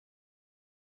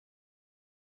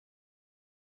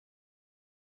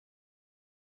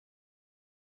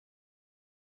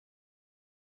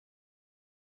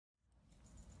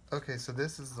Okay, so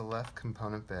this is the left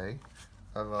component bay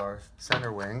of our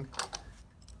center wing,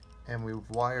 and we've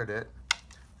wired it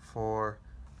for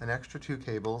an extra 2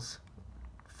 cables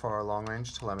for our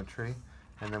long-range telemetry,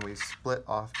 and then we split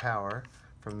off power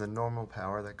from the normal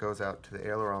power that goes out to the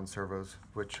aileron servos,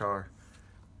 which are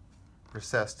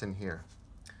recessed in here.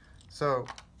 So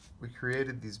we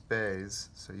created these bays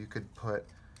so you could put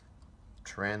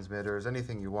transmitters,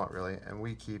 anything you want really, and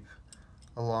we keep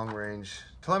a long-range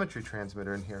telemetry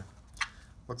transmitter in here.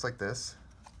 Looks like this.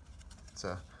 It's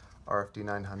a RFD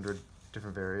 900,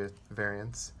 different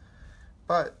variants.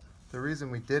 But the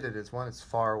reason we did it is, one, it's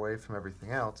far away from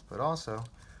everything else, but also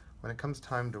when it comes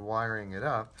time to wiring it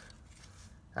up,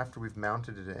 after we've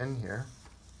mounted it in here,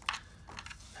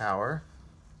 power,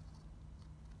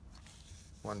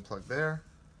 one plug there,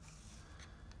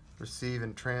 receive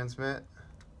and transmit,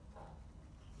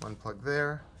 one plug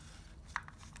there,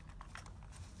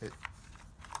 it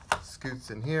scoots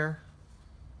in here,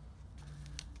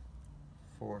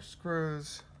 4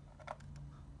 screws,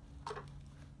 and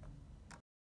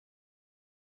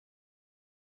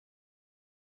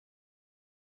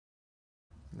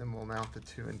then we'll mount the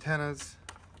 2 antennas,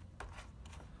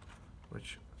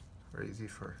 which are easy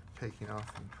for taking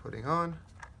off and putting on.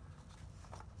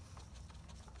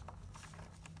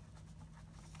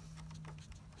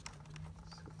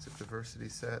 So it's a diversity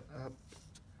set up.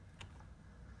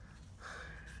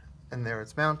 And there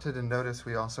it's mounted, and notice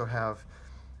we also have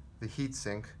the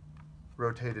heatsink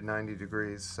rotated 90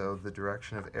 degrees, so the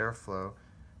direction of airflow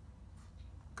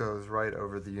goes right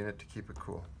over the unit to keep it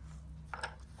cool.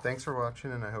 Thanks for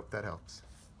watching, and I hope that helps.